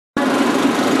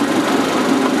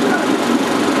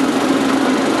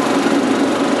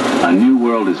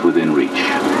is within reach.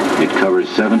 It covers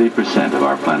 70% of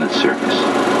our planet's surface,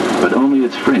 but only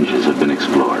its fringes have been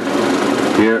explored.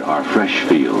 Here are fresh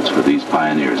fields for these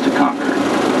pioneers to conquer.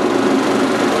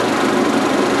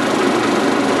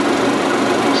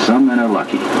 Some men are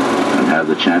lucky and have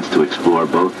the chance to explore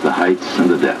both the heights and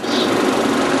the depths.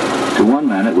 To one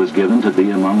man it was given to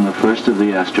be among the first of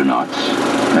the astronauts,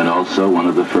 and also one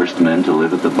of the first men to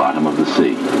live at the bottom of the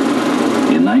sea.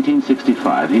 In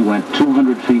 1965, he went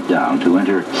 200 feet down to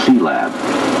enter Sealab,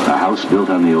 a house built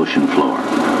on the ocean floor.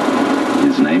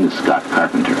 His name is Scott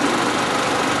Carpenter.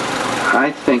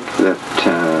 I think that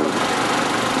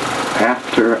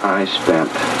after I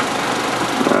spent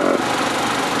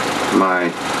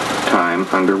my time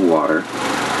underwater,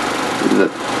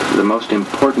 the most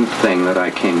important thing that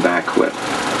I came back with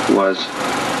was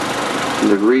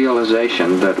the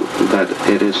realization that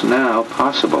it is now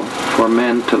possible for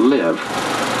men to live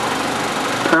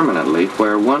permanently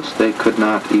where once they could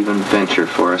not even venture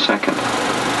for a second.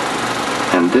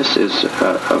 And this is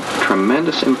of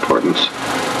tremendous importance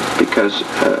because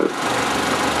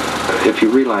if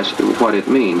you realize what it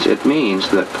means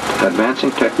that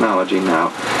advancing technology now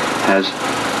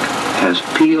has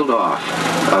peeled off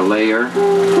a layer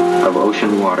of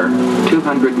ocean water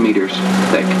 200 meters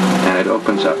thick, and it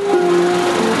opens up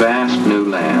vast new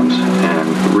lands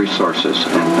and resources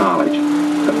and knowledge,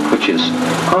 which is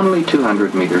only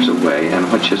 200 meters away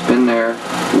and which has been there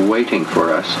waiting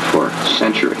for us for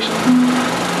centuries.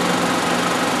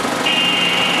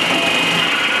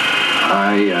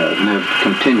 I lived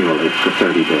continually for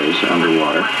 30 days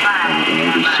underwater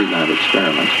in these Sealab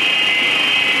experiments.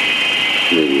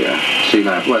 The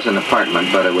Sealab was an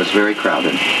apartment, but it was very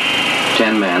crowded.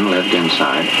 10 men lived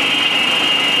inside.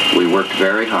 We worked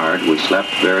very hard. We slept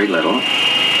very little.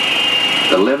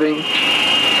 The living,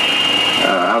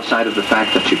 outside of the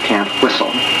fact that you can't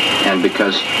whistle, and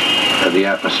because the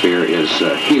atmosphere is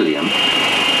helium,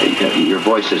 your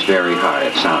voice is very high.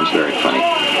 It sounds very funny.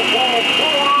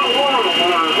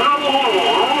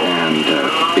 And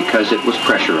because it was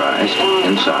pressurized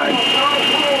inside,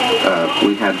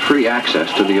 we had free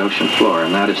access to the ocean floor,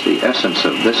 and that is the essence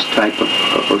of this type of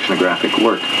oceanographic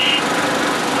work.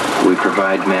 We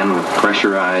provide men with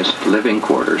pressurized living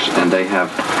quarters, and they have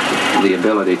the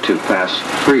ability to pass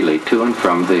freely to and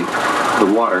from the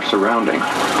water surrounding,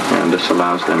 and this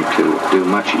allows them to do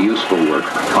much useful work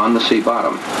on the sea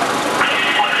bottom.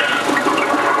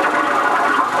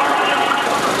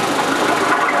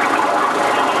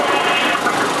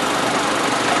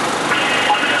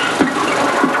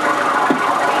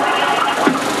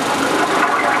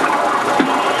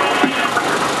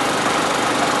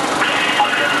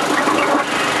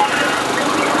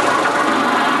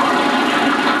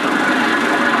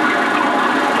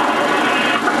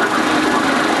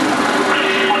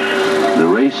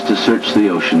 To search the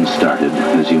ocean started,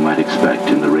 as you might expect,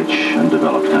 in the rich and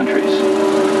developed countries.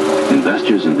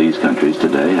 Investors in these countries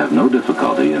today have no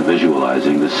difficulty in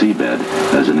visualizing the seabed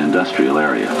as an industrial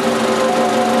area.